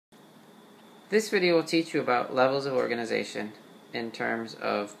This video will teach you about levels of organization in terms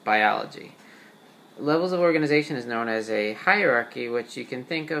of biology. Levels of organization is known as a hierarchy, which you can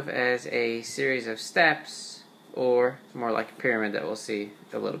think of as a series of steps, or more like a pyramid that we'll see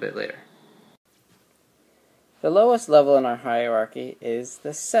a little bit later. The lowest level in our hierarchy is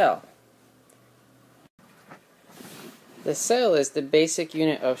the cell. The cell is the basic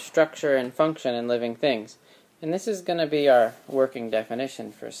unit of structure and function in living things, and this is going to be our working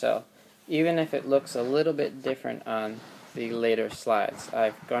definition for cell, even if it looks a little bit different on the later slides.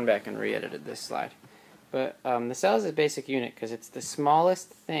 I've gone back and re-edited this slide. But the cell is a basic unit because it's the smallest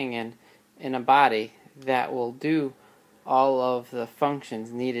thing in a body that will do all of the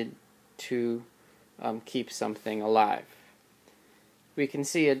functions needed to keep something alive. We can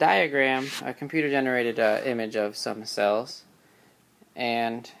see a diagram, a computer-generated image of some cells,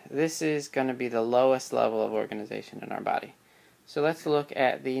 and this is going to be the lowest level of organization in our body. So let's look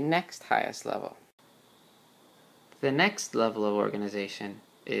at the next highest level. The next level of organization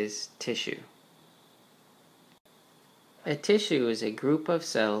is tissue. A tissue is a group of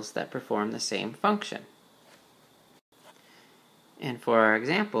cells that perform the same function. And for our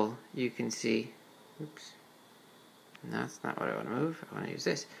example, you can see, oops, no, that's not what I want to move, I want to use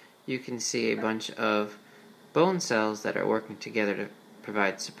this. You can see a bunch of bone cells that are working together to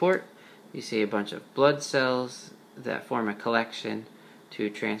provide support. You see a bunch of blood cells that form a collection to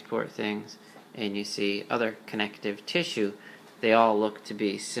transport things, and you see other connective tissue. They all look to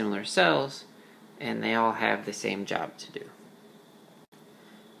be similar cells, and they all have the same job to do.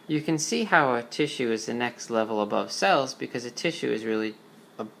 You can see how a tissue is the next level above cells because a tissue is really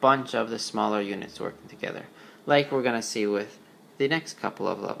a bunch of the smaller units working together, like we're going to see with the next couple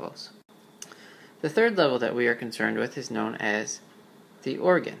of levels. The third level that we are concerned with is known as the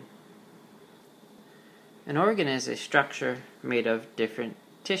organ. An organ is a structure made of different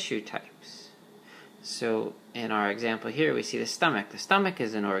tissue types. So in our example here we see the stomach. The stomach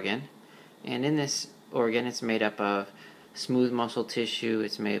is an organ, and in this organ it's made up of smooth muscle tissue,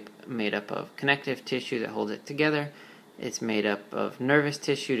 it's made up of connective tissue that holds it together, it's made up of nervous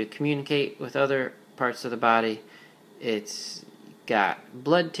tissue to communicate with other parts of the body, it's got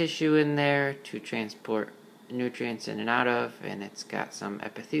blood tissue in there to transport nutrients in and out of, and it's got some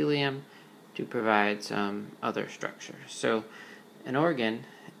epithelium to provide some other structure. So an organ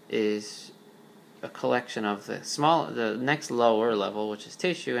is a collection of the next lower level, which is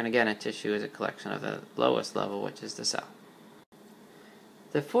tissue, and again a tissue is a collection of the lowest level, which is the cell.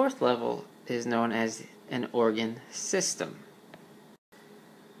 The fourth level is known as an organ system.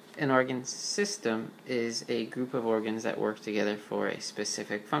 An organ system is a group of organs that work together for a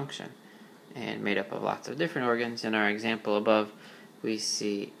specific function and made up of lots of different organs. In our example above, we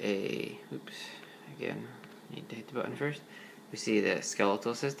see need to hit the button first. We see the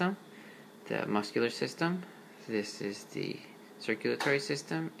skeletal system, the muscular system, this is the circulatory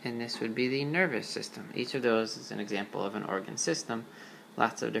system, and this would be the nervous system. Each of those is an example of an organ system,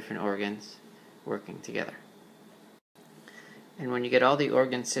 lots of different organs working together. And when you get all the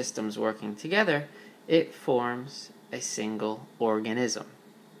organ systems working together, it forms a single organism.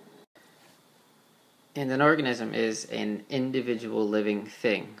 And an organism is an individual living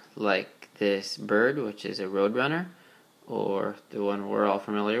thing, like this bird, which is a roadrunner, or the one we're all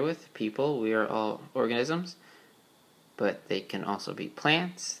familiar with, people. We are all organisms, but they can also be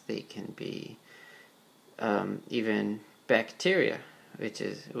plants, they can be even bacteria, which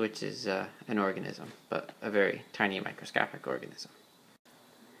is an organism, but a very tiny microscopic organism.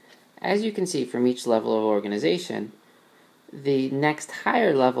 As you can see from each level of organization, the next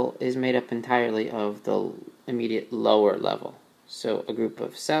higher level is made up entirely of the immediate lower level. So a group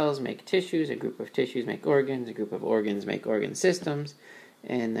of cells make tissues, a group of tissues make organs, a group of organs make organ systems,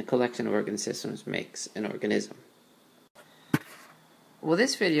 and the collection of organ systems makes an organism. Well,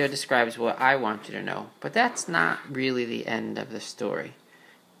 this video describes what I want you to know, but that's not really the end of the story.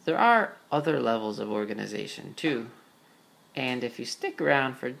 There are other levels of organization too, and if you stick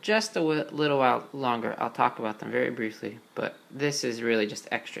around for just a little while longer, I'll talk about them very briefly, but this is really just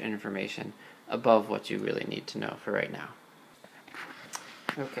extra information above what you really need to know for right now.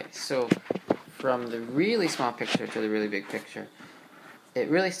 Okay, so from the really small picture to the really big picture, it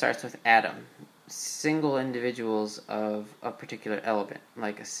really starts with atom, single individuals of a particular element,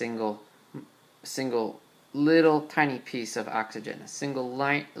 like a single little tiny piece of oxygen, a single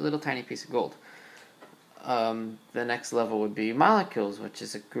little tiny piece of gold. The next level would be molecules, which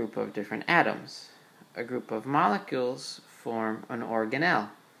is a group of different atoms. A group of molecules form an organelle,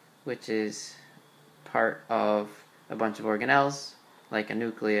 which is part of a bunch of organelles, like a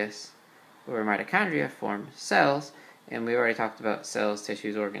nucleus or mitochondria form cells, And we already talked about cells,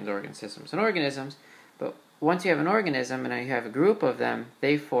 tissues, organs, organ systems, and organisms. But once you have an organism and you have a group of them,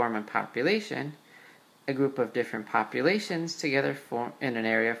 they form a population. A group of different populations together in an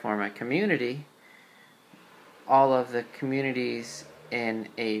area form a community. All of the communities in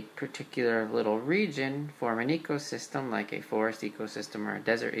a particular little region form an ecosystem, like a forest ecosystem or a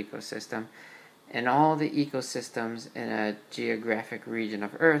desert ecosystem. And all the ecosystems in a geographic region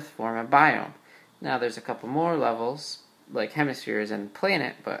of Earth form a biome. Now there's a couple more levels, like hemispheres and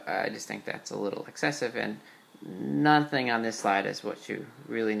planet, but I just think that's a little excessive, and nothing on this slide is what you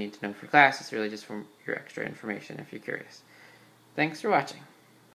really need to know for class. It's really just from your extra information if you're curious. Thanks for watching.